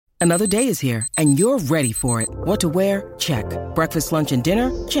Another day is here, and you're ready for it. What to wear? Check. Breakfast, lunch, and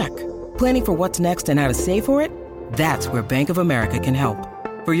dinner? Check. Planning for what's next and how to save for it? That's where Bank of America can help.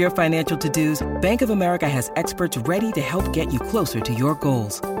 For your financial to-dos, Bank of America has experts ready to help get you closer to your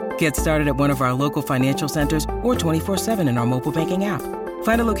goals. Get started at one of our local financial centers or 24/7 in our mobile banking app.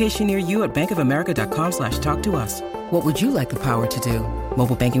 Find a location near you at bankofamerica.com/talktous. What would you like the power to do?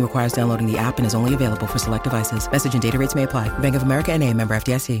 Mobile banking requires downloading the app and is only available for select devices. Message and data rates may apply. Bank of America N.A., member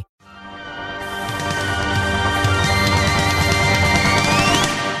FDIC.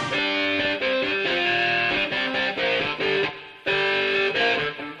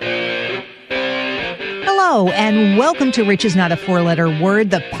 Hello, and welcome to Rich is Not a Four-Letter Word,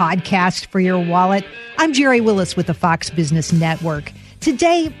 the podcast for your wallet. I'm Jerry Willis with the Fox Business Network.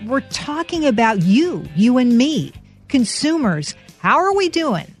 Today, we're talking about you and me, consumers. How are we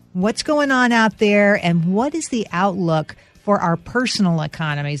doing? What's going on out there? And what is the outlook for our personal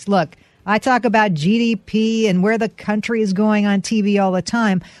economies? Look, I talk about GDP and where the country is going on TV all the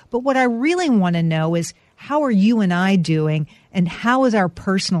time. But what I really want to know is, how are you and I doing? And how is our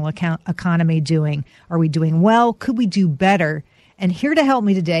personal economy doing? Are we doing well? Could we do better? And here to help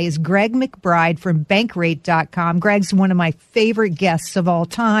me today is Greg McBride from Bankrate.com. Greg's one of my favorite guests of all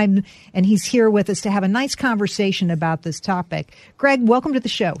time, and he's here with us to have a nice conversation about this topic. Greg, welcome to the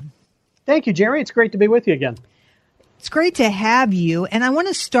show. Thank you, Jerry. It's great to be with you again. It's great to have you. And I want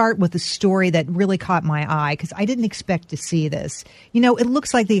to start with a story that really caught my eye because I didn't expect to see this. You know, it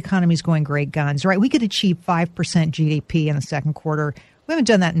looks like the economy's going great guns, right? We could achieve 5% GDP in the second quarter. We haven't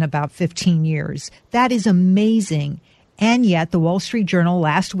done that in about 15 years. That is amazing. And yet the Wall Street Journal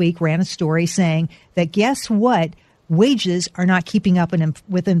last week ran a story saying that, guess what? Wages are not keeping up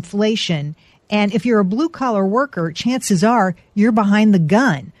with inflation. And if you're a blue-collar worker, chances are you're behind the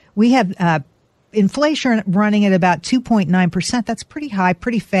gun. We have inflation running at about 2.9%. That's pretty high,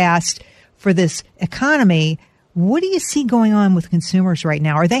 pretty fast for this economy. What do you see going on with consumers right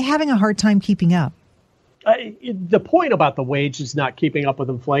now? Are they having a hard time keeping up? The point about the wages not keeping up with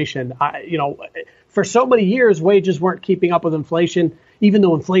inflation, for so many years, wages weren't keeping up with inflation, even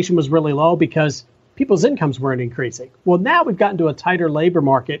though inflation was really low because people's incomes weren't increasing. Well, now we've gotten to a tighter labor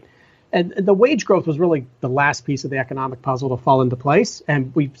market. And the wage growth was really the last piece of the economic puzzle to fall into place.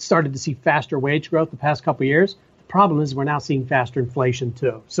 And we've started to see faster wage growth the past couple of years. The problem is we're now seeing faster inflation,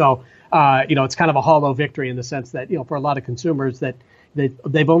 too. So, it's kind of a hollow victory in the sense that, for a lot of consumers that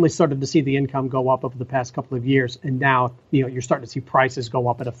they've only started to see the income go up over the past couple of years. And now, you're starting to see prices go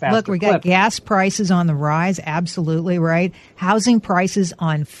up at a faster clip. Look, we got gas prices on the rise. Absolutely right. Housing prices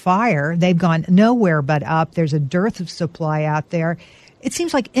on fire. They've gone nowhere but up. There's a dearth of supply out there. It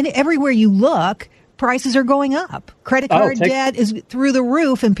seems like everywhere you look, prices are going up. Credit card debt is through the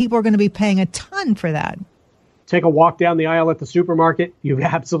roof, and people are going to be paying a ton for that. Take a walk down the aisle at the supermarket. You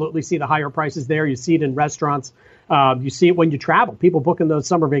absolutely see the higher prices there. You see it in restaurants. You see it when you travel. People booking those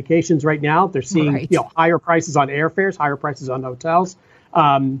summer vacations right now. They're seeing higher prices on airfares, higher prices on hotels.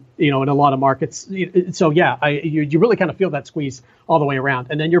 In a lot of markets. So, you really kind of feel that squeeze all the way around.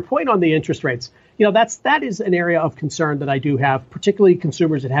 And then your point on the interest rates, that is an area of concern that I do have, particularly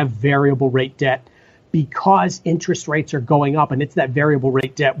consumers that have variable rate debt, because interest rates are going up. And it's that variable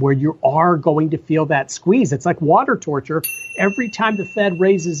rate debt where you are going to feel that squeeze. It's like water torture. Every time the Fed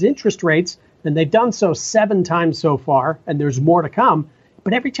raises interest rates, and they've done so 7 times so far, and there's more to come.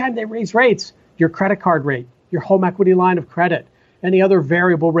 But every time they raise rates, your credit card rate, your home equity line of credit, any other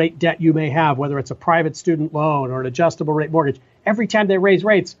variable rate debt you may have, whether it's a private student loan or an adjustable rate mortgage, every time they raise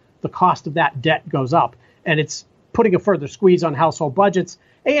rates, the cost of that debt goes up. And it's putting a further squeeze on household budgets.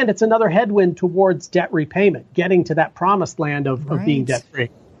 And it's another headwind towards debt repayment, getting to that promised land of being debt free.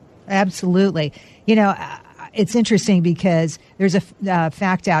 Absolutely. It's interesting because there's a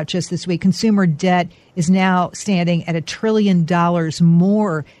fact out just this week. Consumer debt is now standing at $1 trillion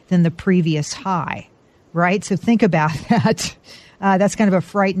more than the previous high. Right? So think about that. That's kind of a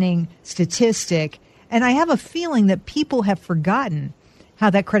frightening statistic. And I have a feeling that people have forgotten how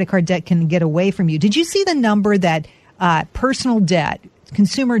that credit card debt can get away from you. Did you see the number that personal debt,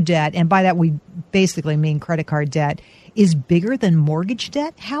 consumer debt, and by that we basically mean credit card debt, is bigger than mortgage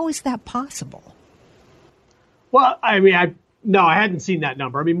debt? How is that possible? Well, I hadn't seen that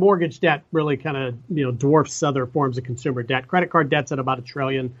number. I mean, mortgage debt really kind of, dwarfs other forms of consumer debt. Credit card debt's at about $1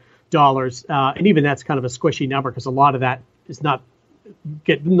 trillion. And even that's kind of a squishy number because a lot of that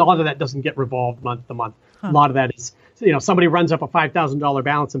doesn't get revolved month to month. A lot of that is somebody runs up a $5,000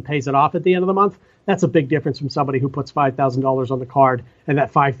 balance and pays it off at the end of the month, that's a big difference from somebody who puts $5,000 on the card and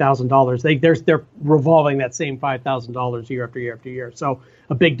that $5,000, they're revolving that same $5,000 year after year after year. So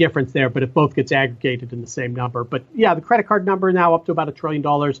a big difference there, but it both gets aggregated in the same number. But yeah, the credit card number now up to about $1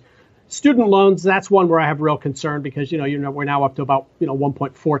 trillion. Student loans, that's one where I have real concern because, we're now up to about,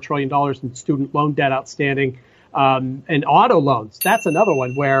 $1.4 trillion in student loan debt outstanding. And auto loans, that's another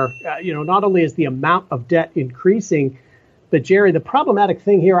one where, not only is the amount of debt increasing, but Jerry, the problematic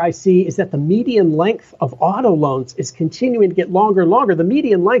thing here I see is that the median length of auto loans is continuing to get longer and longer. The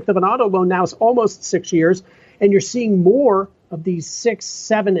median length of an auto loan now is almost 6 years, and you're seeing more of these 6,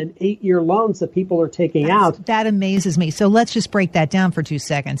 7, and 8-year loans that people are taking out. That amazes me. So let's just break that down for 2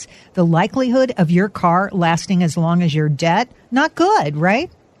 seconds. The likelihood of your car lasting as long as your debt, not good,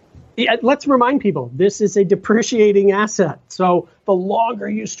 right? Yeah, let's remind people, this is a depreciating asset. So the longer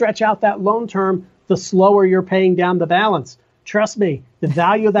you stretch out that loan term, the slower you're paying down the balance. Trust me, the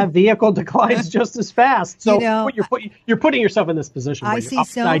value of that vehicle declines just as fast. So you're putting yourself in this position where you're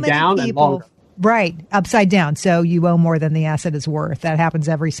upside down and longer. Right, upside down. So you owe more than the asset is worth. That happens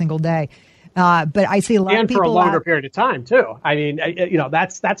every single day. But I see a lot of people. And for a longer period of time, too. I mean,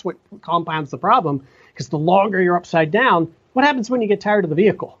 that's what compounds the problem, because the longer you're upside down, what happens when you get tired of the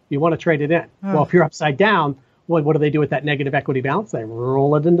vehicle? You want to trade it in. Oh. Well, if you're upside down, what do they do with that negative equity balance? They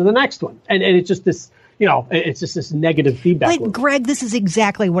roll it into the next one. And it's just this, it's just this negative feedback loop. Greg, this is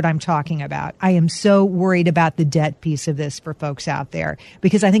exactly what I'm talking about. I am so worried about the debt piece of this for folks out there,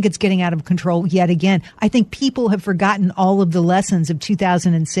 because I think it's getting out of control yet again. I think people have forgotten all of the lessons of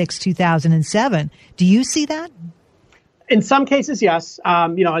 2006, 2007. Do you see that? In some cases, yes.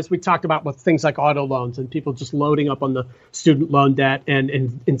 As we talked about with things like auto loans and people just loading up on the student loan debt. And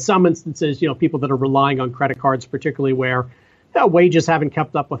in some instances, people that are relying on credit cards, particularly where wages haven't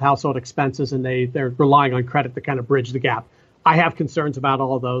kept up with household expenses and they're relying on credit to kind of bridge the gap. I have concerns about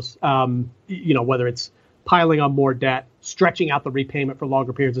all of those, whether it's piling on more debt, stretching out the repayment for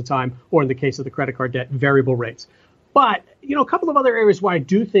longer periods of time, or in the case of the credit card debt, variable rates. But, a couple of other areas where I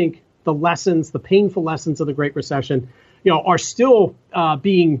do think the painful lessons of the Great Recession, are still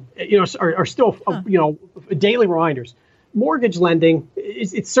being, are still, daily reminders. Mortgage lending,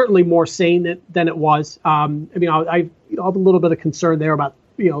 it's certainly more sane than it was. I have a little bit of concern there about,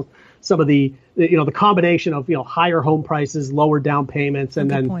 some of the combination of, higher home prices, lower down payments, and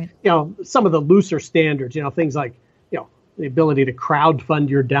then, some of the looser standards, things like, the ability to crowdfund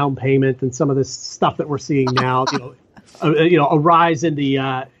your down payment and some of this stuff that we're seeing now, a rise in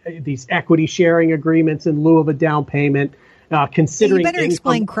these equity sharing agreements in lieu of a down payment. Considering you better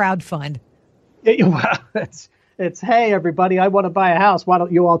explain crowdfund. It's hey everybody, I want to buy a house. Why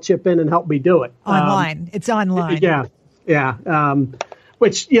don't you all chip in and help me do it? Online, it's online. Yeah.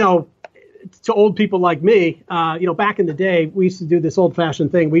 Which to old people like me, back in the day, we used to do this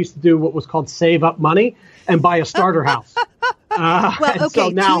old-fashioned thing. We used to do what was called save up money and buy a starter house. Well, okay,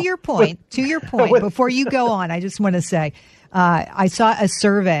 now, to your point, before you go on, I just want to say, I saw a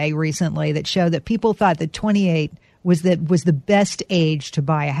survey recently that showed that people thought that 28 was the best age to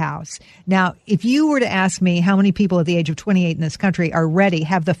buy a house. Now, if you were to ask me how many people at the age of 28 in this country are ready,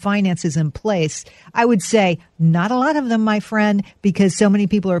 have the finances in place, I would say not a lot of them, my friend, because so many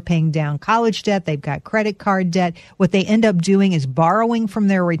people are paying down college debt. They've got credit card debt. What they end up doing is borrowing from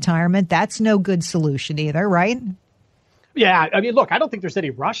their retirement. That's no good solution either, right? Yeah, look, I don't think there's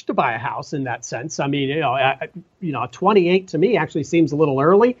any rush to buy a house in that sense. 28 to me actually seems a little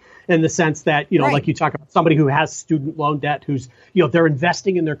early in the sense that, right. Like you talk about somebody who has student loan debt, who's, they're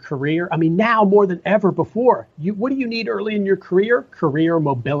investing in their career. Now more than ever before, what do you need early in your career? Career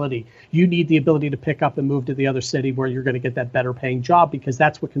mobility. You need the ability to pick up and move to the other city where you're going to get that better paying job, because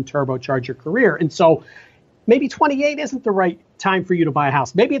that's what can turbocharge your career. And so maybe 28 isn't the right time for you to buy a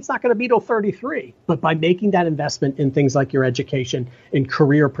house. Maybe it's not going to be till 33. But by making that investment in things like your education and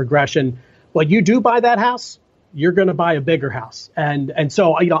career progression, when you do buy that house, you're going to buy a bigger house. And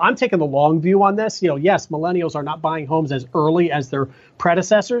so, I'm taking the long view on this. Yes, millennials are not buying homes as early as their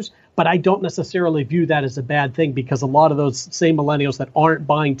predecessors, but I don't necessarily view that as a bad thing, because a lot of those same millennials that aren't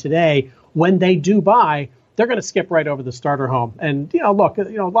buying today, when they do buy, they're going to skip right over the starter home. And, look, a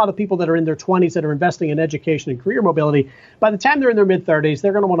lot of people that are in their 20s that are investing in education and career mobility, by the time they're in their mid-30s,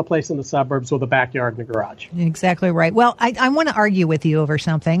 they're going to want a place in the suburbs with a backyard and a garage. Exactly right. Well, I want to argue with you over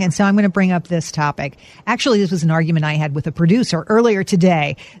something, and so I'm going to bring up this topic. Actually, this was an argument I had with a producer earlier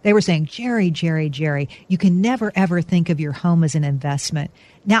today. They were saying, Jerry, you can never, ever think of your home as an investment.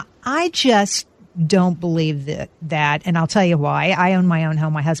 Now, I just don't believe that, and I'll tell you why. I own my own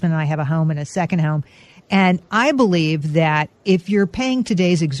home. My husband and I have a home and a second home. And I believe that if you're paying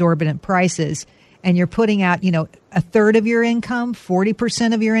today's exorbitant prices and you're putting out, a third of your income,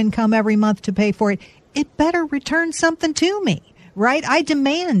 40% of your income every month to pay for it, it better return something to me, right? I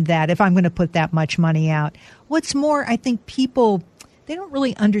demand that if I'm going to put that much money out. What's more, I think people, they don't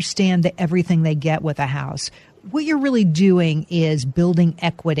really understand that everything they get with a house. What you're really doing is building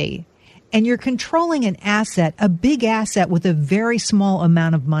equity. And you're controlling an asset, a big asset with a very small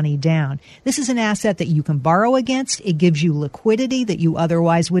amount of money down. This is an asset that you can borrow against. It gives you liquidity that you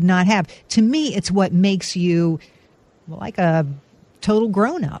otherwise would not have. To me, it's what makes you like a total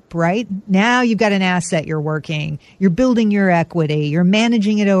grown-up, right? Now you've got an asset you're working. You're building your equity. You're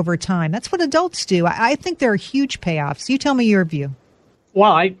managing it over time. That's what adults do. I think there are huge payoffs. You tell me your view.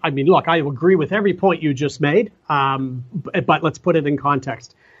 Well, I mean, look, I agree with every point you just made, but let's put it in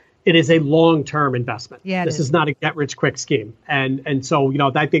context. It is a long-term investment. Yeah, this is not a get-rich-quick scheme. And so,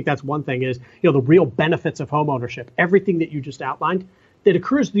 I think that's one thing is, the real benefits of home ownership, everything that you just outlined, that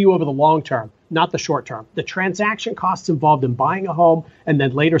accrues to you over the long term, not the short term. The transaction costs involved in buying a home and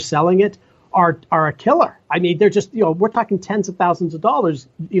then later selling it are a killer. I mean, they're just, we're talking tens of thousands of dollars,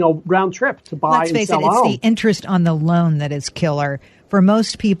 round trip to buy and sell a home. Let's face it, it's the interest on the loan that is killer. For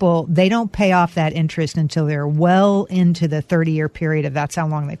most people, they don't pay off that interest until they're well into the 30-year period if that's how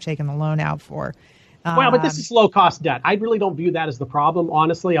long they've taken the loan out for. Well, but this is low-cost debt. I really don't view that as the problem,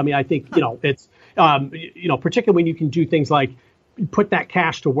 honestly. I mean, I think, it's, particularly when you can do things like put that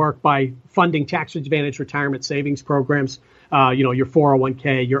cash to work by funding tax-advantaged retirement savings programs, your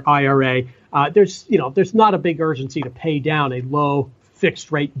 401k, your IRA. There's not a big urgency to pay down a low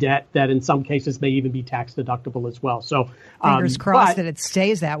fixed rate debt that in some cases may even be tax deductible as well. So fingers crossed that it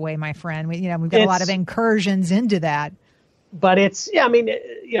stays that way, my friend. We've got a lot of incursions into that. But it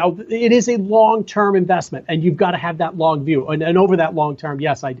is a long-term investment and you've got to have that long view. And over that long term,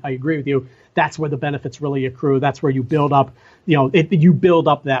 yes, I agree with you. That's where the benefits really accrue. That's where you build up, you build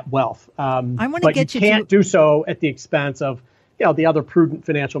up that wealth. But you can't do so at the expense of, the other prudent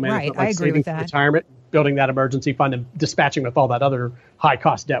financial management, right, like saving for retirement, building that emergency fund, and dispatching with all that other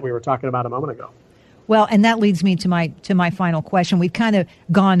high-cost debt we were talking about a moment ago. Well, and that leads me to my final question. We've kind of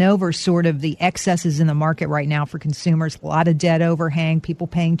gone over sort of the excesses in the market right now for consumers. A lot of debt overhang, people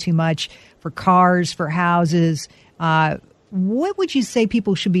paying too much for cars, for houses. What would you say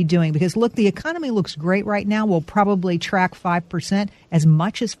people should be doing? Because, look, the economy looks great right now. We'll probably track 5%, as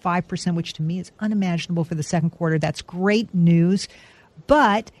much as 5%, which to me is unimaginable for the second quarter. That's great news.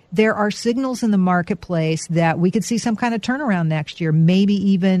 But there are signals in the marketplace that we could see some kind of turnaround next year, maybe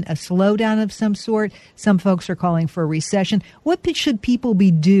even a slowdown of some sort. Some folks are calling for a recession. What should people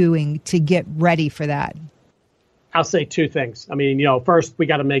be doing to get ready for that? I'll say two things. I mean, first, we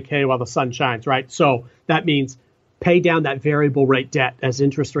got to make hay while the sun shines, right? So that means pay down that variable rate debt as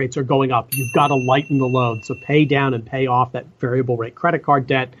interest rates are going up. You've got to lighten the load. So pay down and pay off that variable rate credit card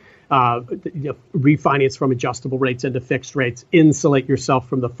debt. Refinance from adjustable rates into fixed rates, insulate yourself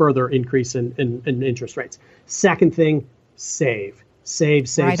from the further increase in interest rates. Second thing, save.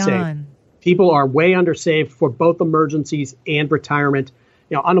 Right on. People are way undersaved for both emergencies and retirement.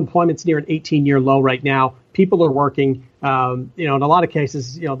 Unemployment's near an 18-year low right now. People are working. In a lot of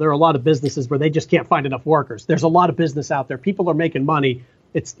cases, there are a lot of businesses where they just can't find enough workers. There's a lot of business out there. People are making money.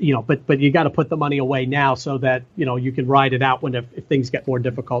 It's, but you got to put the money away now so that, you can ride it out if things get more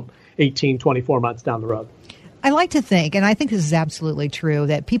difficult 18, 24 months down the road. I like to think, and I think this is absolutely true,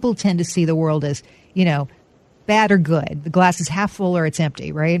 that people tend to see the world as, bad or good. The glass is half full or it's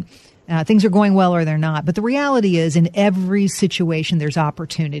empty, right? Things are going well or they're not. But the reality is in every situation, there's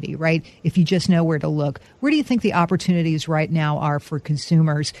opportunity, right? If you just know where to look. Where do you think the opportunities right now are for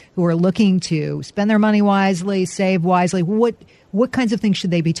consumers who are looking to spend their money wisely, save wisely? What kinds of things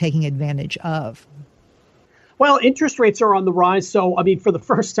should they be taking advantage of? Well, interest rates are on the rise. So, for the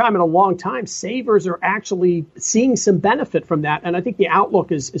first time in a long time, savers are actually seeing some benefit from that. And I think the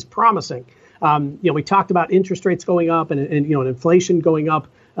outlook is promising. We talked about interest rates going up and inflation going up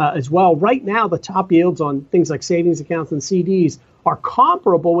as well. Right now, the top yields on things like savings accounts and CDs are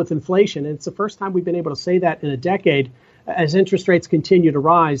comparable with inflation. And it's the first time we've been able to say that in a decade. As interest rates continue to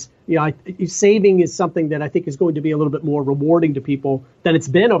rise, saving is something that I think is going to be a little bit more rewarding to people than it's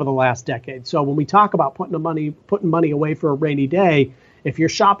been over the last decade. So when we talk about putting money away for a rainy day, if you're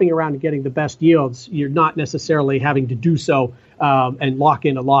shopping around and getting the best yields, you're not necessarily having to do so and lock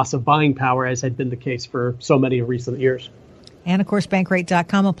in a loss of buying power, as had been the case for so many of recent years. And, of course,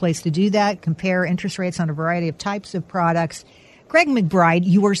 Bankrate.com, a place to do that, compare interest rates on a variety of types of products. Greg McBride,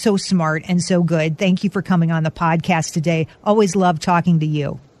 you are so smart and so good. Thank you for coming on the podcast today. Always love talking to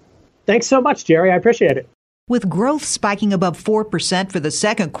you. Thanks so much, Jerry. I appreciate it. With growth spiking above 4% for the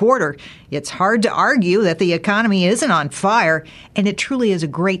second quarter, it's hard to argue that the economy isn't on fire, and it truly is a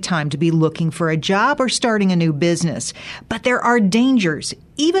great time to be looking for a job or starting a new business. But there are dangers,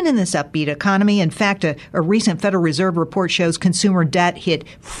 even in this upbeat economy. In fact, a recent Federal Reserve report shows consumer debt hit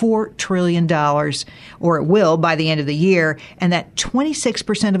 $4 trillion, or it will by the end of the year, and that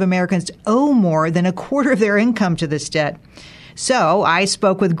 26% of Americans owe more than a quarter of their income to this debt. So I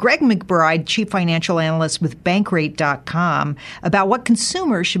spoke with Greg McBride, Chief Financial Analyst with Bankrate.com, about what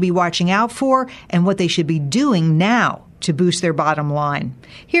consumers should be watching out for and what they should be doing now to boost their bottom line.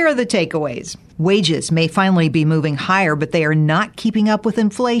 Here are the takeaways. Wages may finally be moving higher, but they are not keeping up with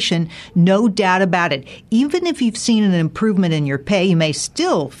inflation. No doubt about it. Even if you've seen an improvement in your pay, you may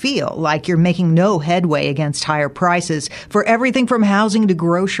still feel like you're making no headway against higher prices for everything from housing to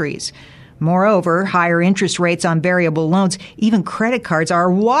groceries. Moreover, higher interest rates on variable loans, even credit cards,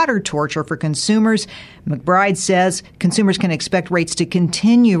 are water torture for consumers. McBride says consumers can expect rates to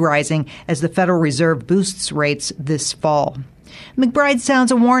continue rising as the Federal Reserve boosts rates this fall. McBride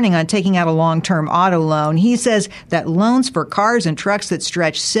sounds a warning on taking out a long-term auto loan. He says that loans for cars and trucks that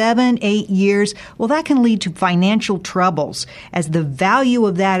stretch 7-8 years, well, that can lead to financial troubles as the value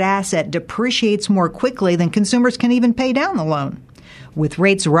of that asset depreciates more quickly than consumers can even pay down the loan. With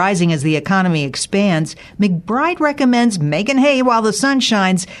rates rising as the economy expands, McBride recommends making hay while the sun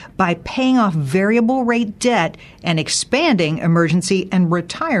shines by paying off variable rate debt and expanding emergency and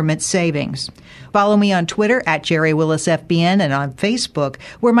retirement savings. Follow me on Twitter at Jerry Willis FBN and on Facebook,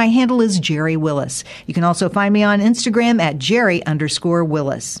 where my handle is Jerry Willis. You can also find me on Instagram at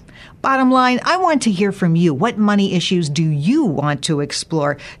Jerry_Willis. Bottom line, I want to hear from you. What money issues do you want to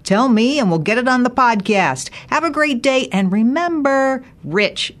explore? Tell me and we'll get it on the podcast. Have a great day. And remember,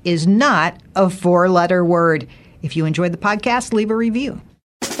 rich is not a 4-letter word. If you enjoyed the podcast, leave a review.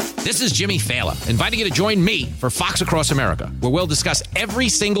 This is Jimmy Fallon, inviting you to join me for Fox Across America, where we'll discuss every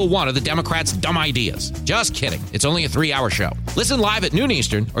single one of the Democrats' dumb ideas. Just kidding. It's only a 3-hour show. Listen live at noon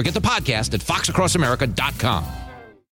Eastern or get the podcast at foxacrossamerica.com.